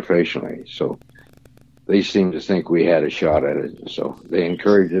tried it professionally. So they seemed to think we had a shot at it. So they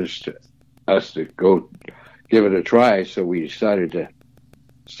encouraged us to go give it a try. So we decided to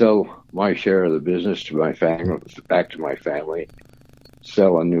sell my share of the business to my family, back to my family,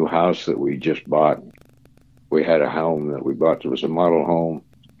 sell a new house that we just bought. We had a home that we bought that was a model home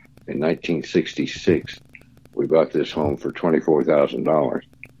in 1966. We bought this home for $24,000.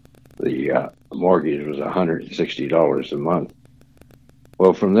 The mortgage was $160 a month.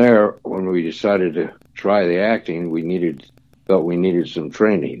 Well, from there, when we decided to try the acting, felt we needed some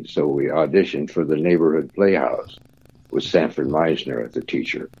training. So we auditioned for the neighborhood playhouse with Sanford Meisner as the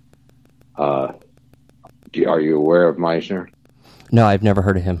teacher. Are you aware of Meisner? No, I've never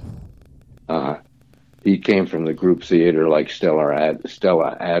heard of him. He came from the group theater like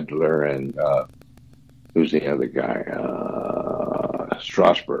Stella Adler and who's the other guy?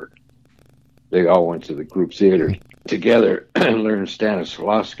 Strasberg. They all went to the group theater together and learned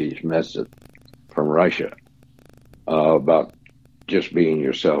Stanislavski's method from Russia about just being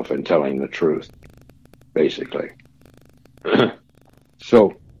yourself and telling the truth, basically.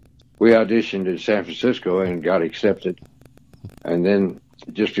 So we auditioned in San Francisco and got accepted. And then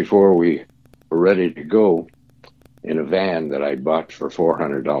just before we were ready to go, in a van that I bought for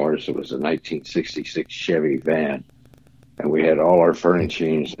 $400, it was a 1966 Chevy van. And we had all our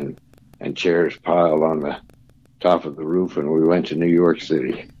furnishings and chairs piled on the top of the roof, and we went to New York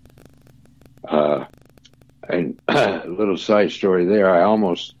City. And a little side story there,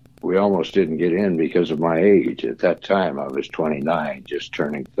 we almost didn't get in because of my age. At that time, I was 29, just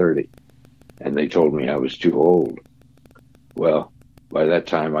turning 30, and they told me I was too old. Well, by that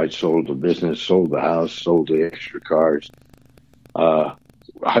time, I'd sold the business, sold the house, sold the extra cars. I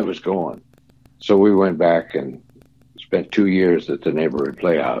was going. So we went back and spent 2 years at the neighborhood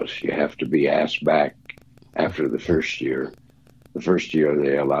playhouse. You have to be asked back after the first year. The first year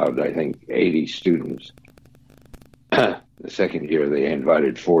they allowed, I think, 80 students. The second year they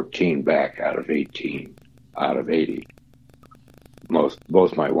invited 14 back out of 18, out of 80.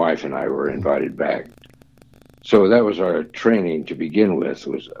 Both my wife and I were invited back. So that was our training to begin with,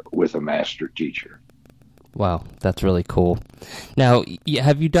 was with a master teacher. Wow, that's really cool. Now,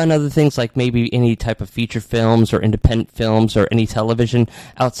 have you done other things like maybe any type of feature films or independent films or any television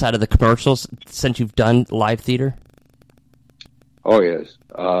outside of the commercials since you've done live theater? Oh, yes.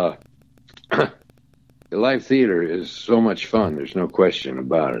 The live theater is so much fun. There's no question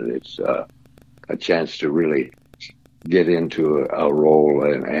about it. It's a chance to really get into a role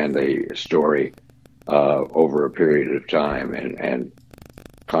and a story over a period of time and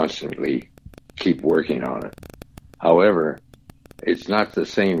constantly keep working on it. However, it's not the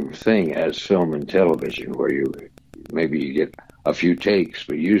same thing as film and television, where you get a few takes,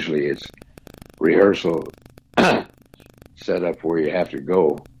 but usually it's rehearsal, set up where you have to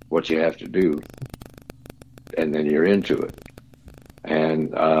go, what you have to do, and then you're into it.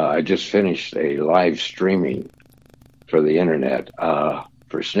 And I just finished a live streaming for the internet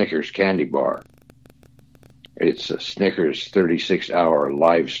for Snickers Candy Bar. It's a Snickers 36-hour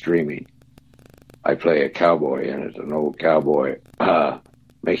live streaming. I play a cowboy in it, an old cowboy,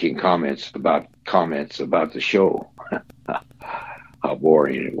 making comments about the show. How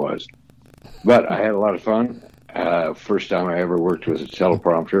boring it was. But I had a lot of fun. First time I ever worked with a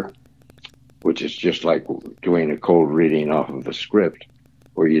teleprompter, which is just like doing a cold reading off of a script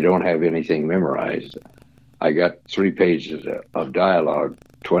where you don't have anything memorized. I got 3 pages of dialogue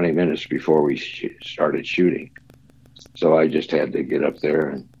 20 minutes before we started shooting. So I just had to get up there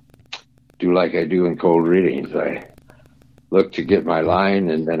and do like I do in cold readings. I look to get my line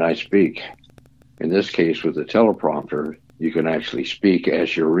and then I speak. In this case, with the teleprompter, you can actually speak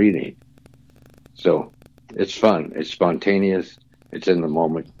as you're reading. So it's fun. It's spontaneous. It's in the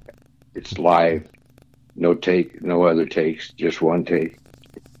moment. It's live. No other takes, just one take.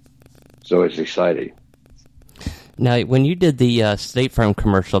 So it's exciting. Now, when you did the Statefarm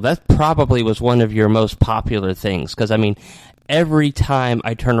commercial, that probably was one of your most popular things, because, I mean, every time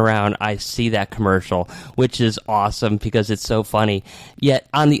I turn around, I see that commercial, which is awesome because it's so funny. Yet,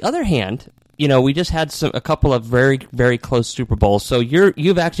 on the other hand, you know, we just had a couple of very, very close Super Bowls, so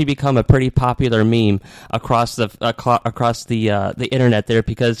you've actually become a pretty popular meme across the internet there,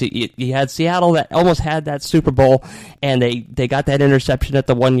 because you had Seattle that almost had that Super Bowl, and they got that interception at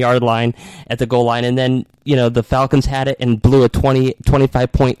the 1 yard line at the goal line, and then, you know, the Falcons had it and blew a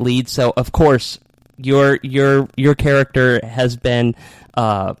 25 point lead. So of course your character has been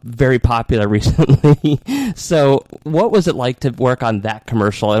very popular recently. So what was it like to work on that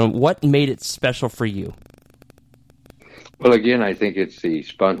commercial, and what made it special for you? Well, again, I think it's the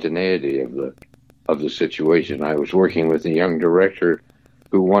spontaneity of the situation. I was working with a young director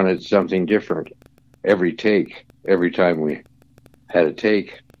who wanted something different every time we had a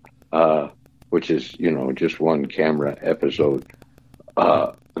take, which is, you know, just one camera episode.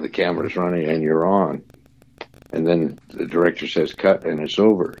 The camera's running and you're on. And then the director says cut and it's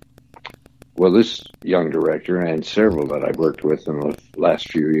over. Well, this young director and several that I've worked with in the last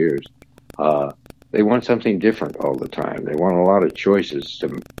few years, they want something different all the time. They want a lot of choices,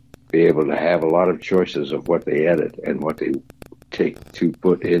 to be able to have a lot of choices of what they edit and what they take to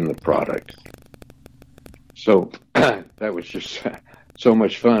put in the product. So that was just so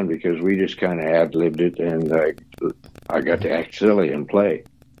much fun, because we just kind of ad-libbed it, and I got to act silly and play.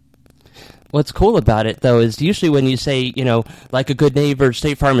 What's cool about it, though, is usually when you say, like a good neighbor,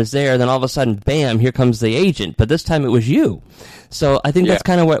 State Farm is there, then all of a sudden, bam, here comes the agent. But this time it was you. So I think that's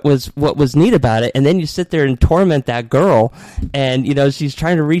kind of what was neat about it. And then you sit there and torment that girl, and she's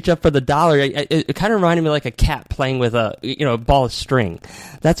trying to reach up for the dollar. It kind of reminded me like a cat playing with a ball of string.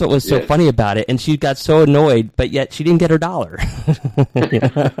 That's what was so funny about it. And she got so annoyed, but yet she didn't get her dollar.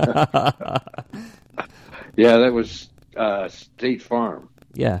 Yeah, that was State Farm.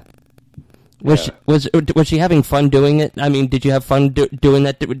 Yeah. Was she having fun doing it? I mean, did you have fun doing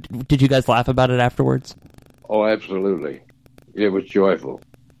that? Did you guys laugh about it afterwards? Oh, absolutely. It was joyful,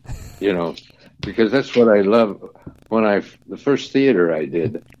 because that's what I love. The first theater I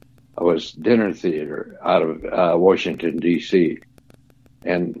did was dinner theater out of Washington, D.C.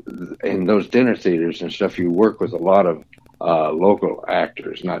 And in those dinner theaters and stuff, you work with a lot of local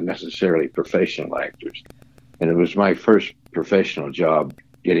actors, not necessarily professional actors. And it was my first professional job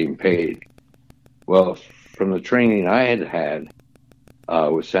getting paid. Well, from the training I had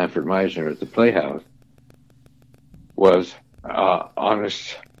with Sanford Meisner at the Playhouse was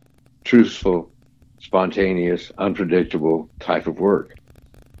honest, truthful, spontaneous, unpredictable type of work.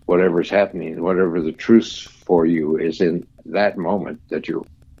 Whatever's happening, whatever the truth for you is in that moment that you're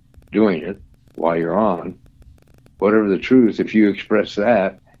doing it while you're on, whatever the truth, if you express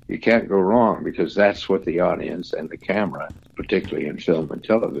that, you can't go wrong, because that's what the audience and the camera, particularly in film and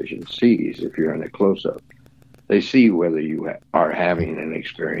television, sees if you're in a close-up. They see whether you are having an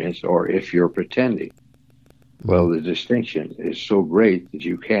experience or if you're pretending. Well, the distinction is so great that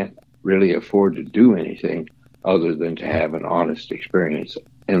you can't really afford to do anything other than to have an honest experience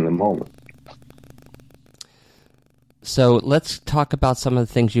in the moment. So let's talk about some of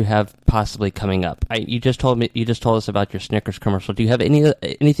the things you have possibly coming up. You just told us about your Snickers commercial. Do you have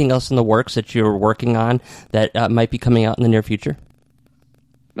anything else in the works that you're working on that might be coming out in the near future?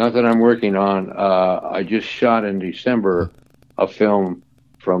 Not that I'm working on. I just shot in December a film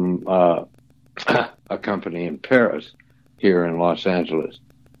from a company in Paris here in Los Angeles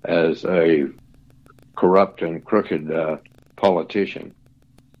as a corrupt and crooked politician,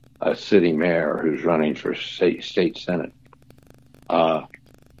 a city mayor who's running for state senate.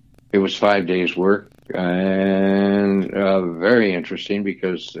 It was 5 days work and very interesting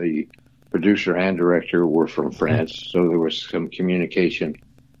because the producer and director were from France, so there was some communication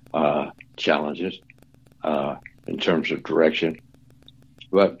challenges in terms of direction.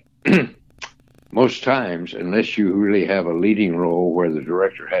 But most times, unless you really have a leading role where the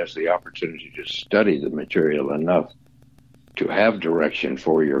director has the opportunity to study the material enough to have direction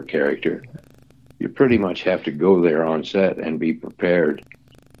for your character, you pretty much have to go there on set and be prepared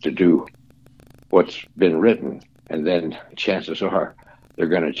to do what's been written, and then chances are they're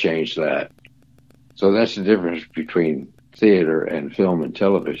going to change that. So that's the difference between theater and film and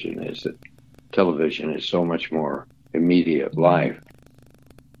television, is that television is so much more immediate live.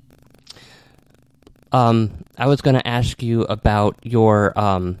 I was going to ask you about your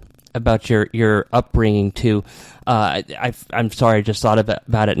upbringing too. I'm sorry, I just thought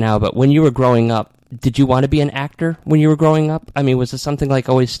about it now. But when you were growing up, did you want to be an actor when you were growing up? I mean, was it something like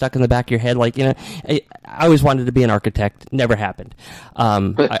always stuck in the back of your head? Like, I always wanted to be an architect. Never happened.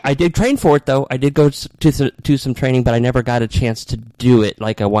 I did train for it though. I did go to some training, but I never got a chance to do it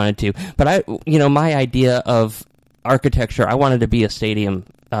like I wanted to. But my idea of architecture, I wanted to be a stadium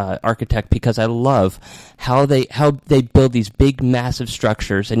architect because I love how they build these big massive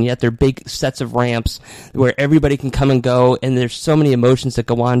structures, and yet they're big sets of ramps where everybody can come and go, and there's so many emotions that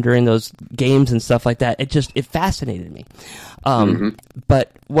go on during those games and stuff like that. It fascinated me.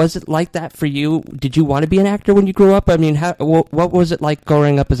 But was it like that for you? Did you want to be an actor when you grew up? I mean, what was it like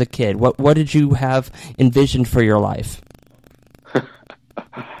growing up as a kid? What did you have envisioned for your life?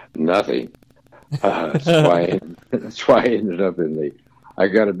 Nothing. That's why I ended up I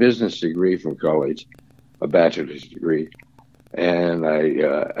got a business degree from college, a bachelor's degree, and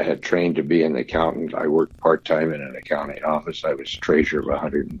I had trained to be an accountant. I worked part-time in an accounting office. I was treasurer of a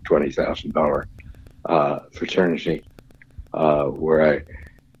 $120,000 fraternity, where I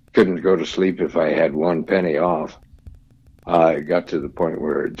couldn't go to sleep if I had one penny off. I got to the point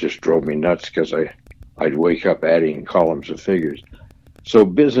where it just drove me nuts because I'd wake up adding columns of figures. So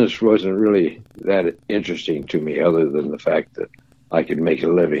business wasn't really that interesting to me, other than the fact that I could make a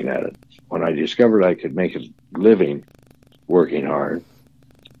living at it. When I discovered I could make a living working hard,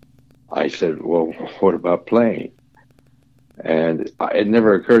 I said, well, what about playing? And it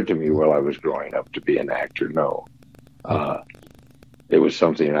never occurred to me while I was growing up to be an actor, no. It was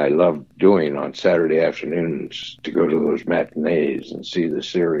something I loved doing on Saturday afternoons, to go to those matinees and see the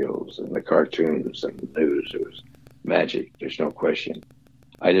serials and the cartoons and the news. It was magic, there's no question.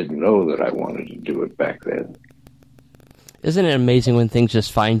 I didn't know that I wanted to do it back then. Isn't it amazing when things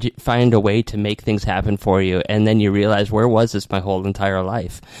just find a way to make things happen for you, and then you realize, where was this my whole entire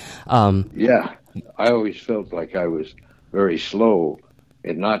life? Yeah, I always felt like I was very slow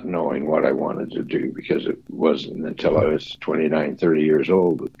in not knowing what I wanted to do, because it wasn't until I was 29, 30 years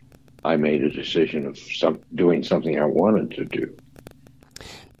old that I made a decision of doing something I wanted to do.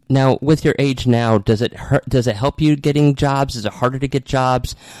 Now, with your age now, does it help you getting jobs? Is it harder to get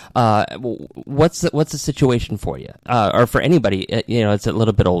jobs? What's the situation for you, or for anybody? It's a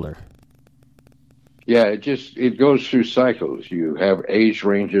little bit older. Yeah, it goes through cycles. You have age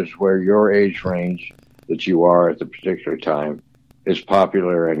ranges where your age range that you are at the particular time is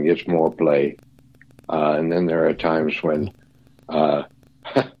popular and gets more play, and then there are times when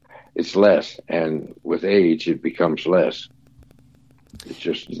it's less, and with age it becomes less. It's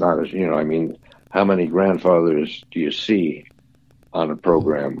just not as, how many grandfathers do you see on a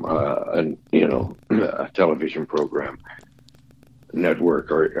program, a television program,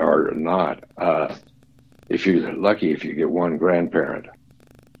 network or not? If you're lucky, if you get one grandparent.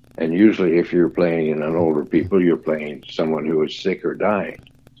 And usually if you're playing in an older people, you're playing someone who is sick or dying.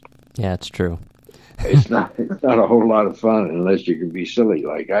 Yeah, it's true. It's not a whole lot of fun unless you can be silly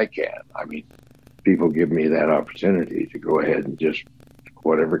like I can. I mean, people give me that opportunity to go ahead and just,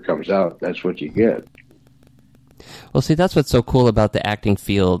 whatever comes out, that's what you get. Well, see, that's what's so cool about the acting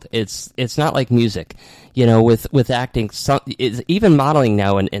field. It's not like music, with acting, even modeling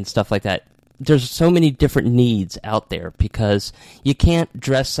now and stuff like that. There's so many different needs out there, because you can't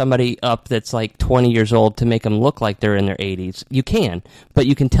dress somebody up that's like 20 years old to make them look like they're in their 80s. You can, but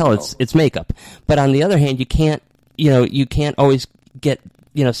you can tell it's makeup. But on the other hand, you can't always get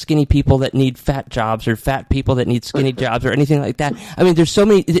skinny people that need fat jobs, or fat people that need skinny jobs, or anything like that. I mean, there's so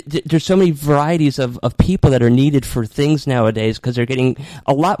many varieties of people that are needed for things nowadays, because they're getting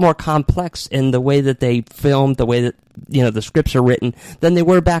a lot more complex in the way that they film, the way that, the scripts are written, than they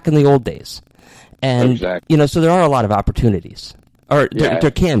were back in the old days. And, exactly. So there are a lot of opportunities, or there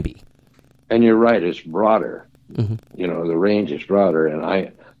can be. And you're right, it's broader. Mm-hmm. The range is broader,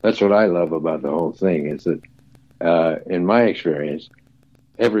 and that's what I love about the whole thing, is that, in my experience,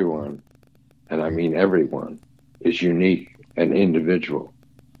 everyone, and I mean everyone, is unique and individual.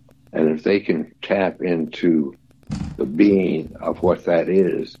 And if they can tap into the being of what that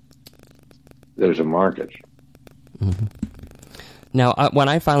is, there's a market. Mm-hmm. Now, when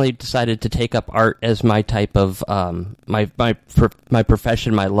I finally decided to take up art as my type of my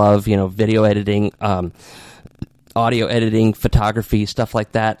profession, my love, video editing, audio editing, photography, stuff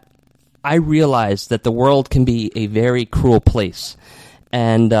like that, I realized that the world can be a very cruel place.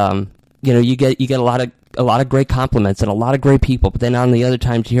 And you get a lot of great compliments and a lot of great people, but then on the other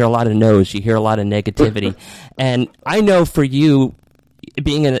times you hear a lot of no's, you hear a lot of negativity. And I know for you,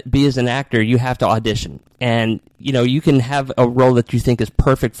 be as an actor, you have to audition, and you can have a role that you think is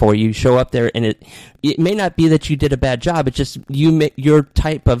perfect for you. You show up there, and it may not be that you did a bad job. It's just your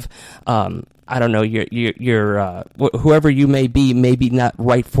type of I don't know, your whoever you may be not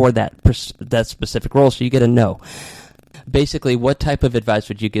right for that specific role. So you get a no. Basically, what type of advice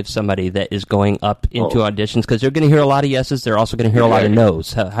would you give somebody that is going up into auditions? Because they're going to hear a lot of yeses. They're also going to hear a lot of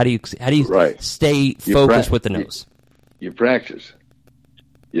no's. How do you stay focused with the no's? You practice.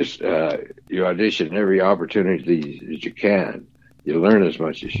 You audition every opportunity that you can. You learn as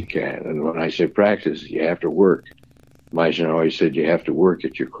much as you can. And when I say practice, you have to work. Meisner always said you have to work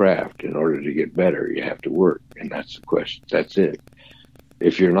at your craft in order to get better. You have to work, and that's the question. That's it.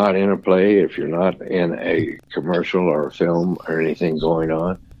 If you're not in a play, if you're not in a commercial or a film or anything going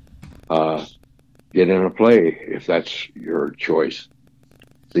on, get in a play if that's your choice,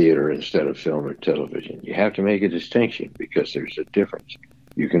 theater instead of film or television. You have to make a distinction, because there's a difference.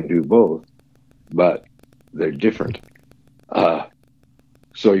 You can do both, but they're different.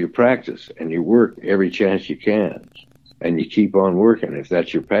 So you practice and you work every chance you can, and you keep on working. If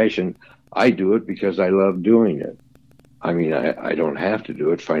that's your passion, I do it because I love doing it. I mean, I don't have to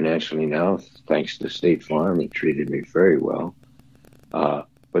do it financially now, thanks to Statefarm. It treated me very well. But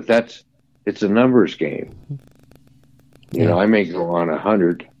it's a numbers game. I may go on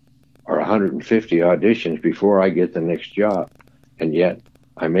 100 or 150 auditions before I get the next job. And yet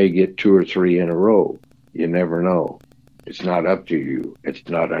I may get 2 or 3 in a row. You never know. It's not up to you. It's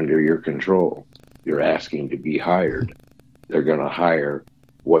not under your control. You're asking to be hired. They're going to hire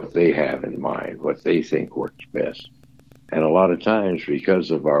what they have in mind, what they think works best. And a lot of times,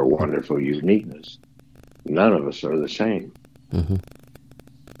 because of our wonderful uniqueness, none of us are the same. Mm-hmm.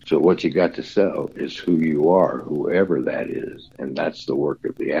 So what you got to sell is who you are, whoever that is. And that's the work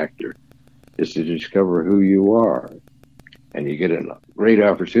of the actor, is to discover who you are. And you get a great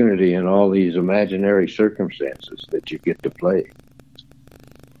opportunity in all these imaginary circumstances that you get to play.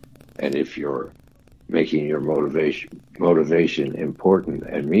 And if you're making your motivation important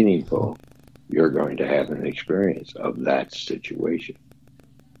and meaningful, you're going to have an experience of that situation,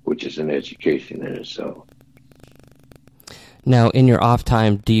 which is an education in itself. Now, in your off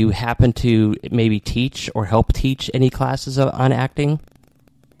time, do you happen to maybe teach or help teach any classes on acting?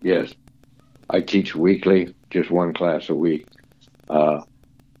 Yes. I teach weekly, just one class a week.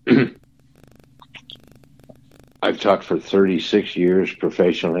 I've taught for 36 years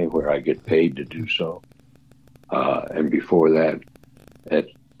professionally, where I get paid to do so. And before that, at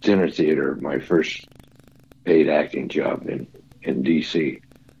Dinner Theater, my first paid acting job in D.C.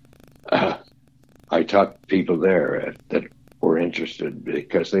 I taught people there that were interested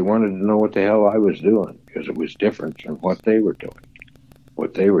because they wanted to know what the hell I was doing, because it was different from what they were doing.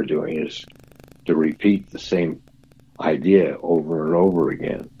 What they were doing is to repeat the same idea over and over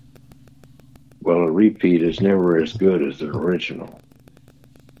again. Well, a repeat is never as good as the original.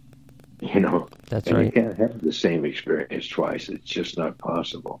 You know, that's and right. You can't have the same experience twice. It's just not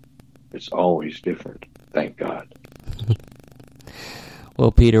possible. It's always different. Thank God.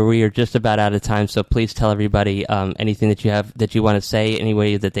 Well, Peter, we are just about out of time, so please tell everybody anything that you want to say, any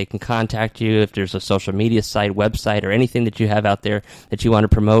way that they can contact you. If there's a social media site, website, or anything that you have out there that you want to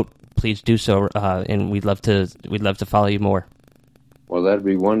promote, please do so, and we'd love to follow you more. Well, that'd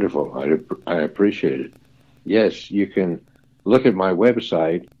be wonderful. I appreciate it. Yes, you can look at my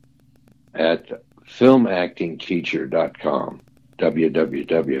website at filmactingteacher.com,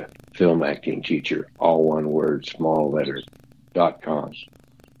 www.filmactingteacher, all one word, small letters, .com.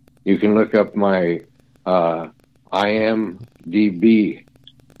 You can look up my IMDb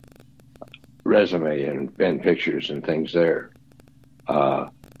resume and pictures and things there.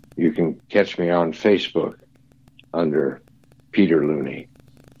 You can catch me on Facebook under Peter Looney,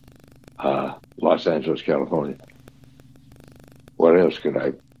 Los Angeles, California. What else could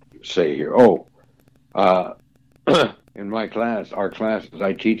I say here? In my class, our classes,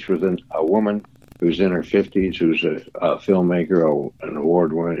 I teach with a woman who's in her 50s, who's a filmmaker, an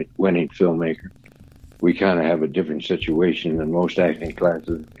award-winning filmmaker. We kind of have a different situation than most acting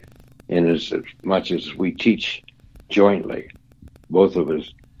classes, in as much as we teach jointly. Both of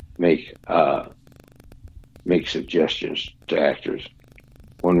us make suggestions to actors.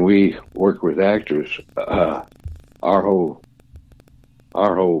 When we work with actors, our whole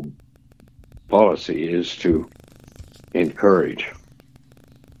policy is to encourage.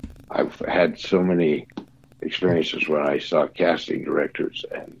 I've had so many experiences when I saw casting directors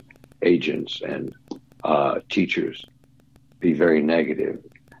and agents and teachers be very negative,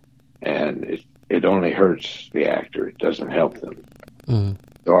 and it only hurts the actor. It doesn't help them. Mm.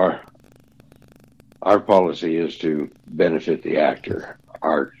 So our policy is to benefit the actor.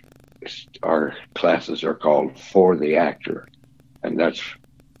 Our classes are called For the Actor, and that's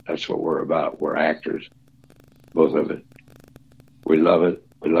what we're about. We're actors, both of it. We love it.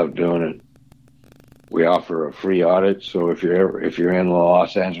 We love doing it. We offer a free audit, so if you're in the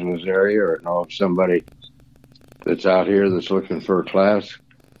Los Angeles area or know of somebody that's out here that's looking for a class,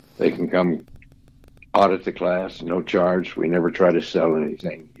 they can come audit the class, no charge. We never try to sell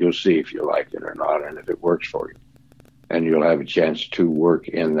anything. You'll see if you like it or not, and if it works for you. And you'll have a chance to work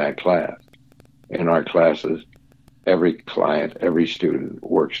in that class. In our classes, every client, every student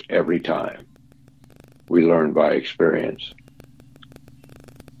works every time. We learn by experience.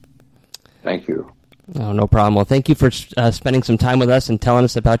 Thank you. Oh, no problem. Well, thank you for spending some time with us and telling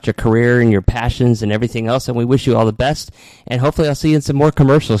us about your career and your passions and everything else, and we wish you all the best. And hopefully I'll see you in some more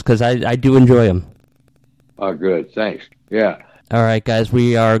commercials, because I do enjoy them. Oh, good. Thanks. Yeah. All right, guys,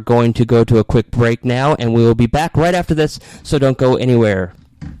 we are going to go to a quick break now, and we will be back right after this, so don't go anywhere.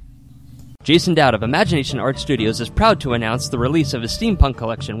 Jason Dowd of Imagination Art Studios is proud to announce the release of his steampunk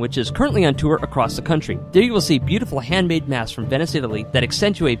collection, which is currently on tour across the country. There you will see beautiful handmade masks from Venice, Italy that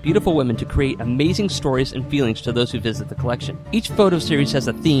accentuate beautiful women to create amazing stories and feelings to those who visit the collection. Each photo series has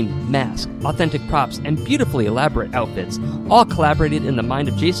a theme, mask, authentic props, and beautifully elaborate outfits, all collaborated in the mind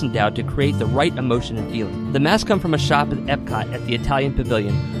of Jason Dowd to create the right emotion and feeling. The masks come from a shop at Epcot at the Italian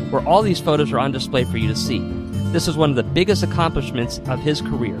Pavilion, where all these photos are on display for you to see. This is one of the biggest accomplishments of his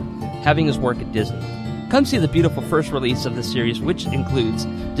career, having his work at Disney. Come see the beautiful first release of the series, which includes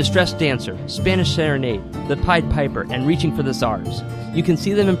Distressed Dancer, Spanish Serenade, The Pied Piper, and Reaching for the Stars. You can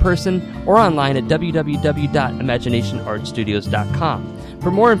see them in person or online at www.imaginationartstudios.com.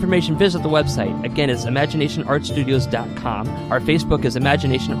 For more information, visit the website. Again, it's imaginationartstudios.com. Our Facebook is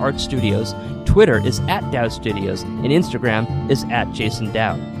Imagination Art Studios, Twitter is @Dowd Studios, and Instagram is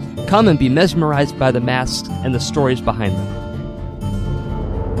 @JasonDowd. Come and be mesmerized by the masks and the stories behind them.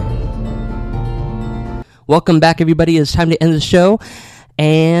 Welcome back, everybody. It's time to end the show.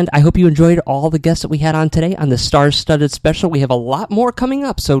 And I hope you enjoyed all the guests that we had on today on the Star-Studded Special. We have a lot more coming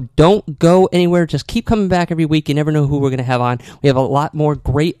up, so don't go anywhere. Just keep coming back every week. You never know who we're going to have on. We have a lot more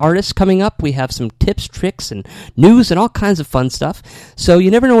great artists coming up. We have some tips, tricks, and news and all kinds of fun stuff. So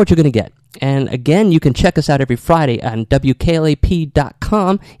you never know what you're going to get. And again, you can check us out every Friday on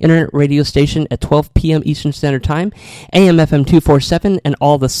WKLAP.com, internet radio station at 12 p.m. Eastern Standard Time, AM FM 247, and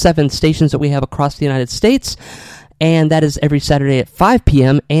all the 7 stations that we have across the United States. And that is every Saturday at 5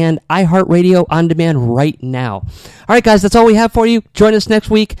 p.m. and iHeartRadio on demand right now. All right, guys, that's all we have for you. Join us next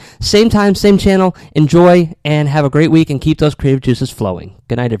week. Same time, same channel. Enjoy and have a great week and keep those creative juices flowing.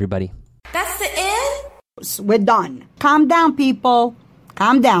 Good night, everybody. That's the end? We're done. Calm down, people.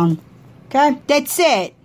 Calm down. Okay? That's it.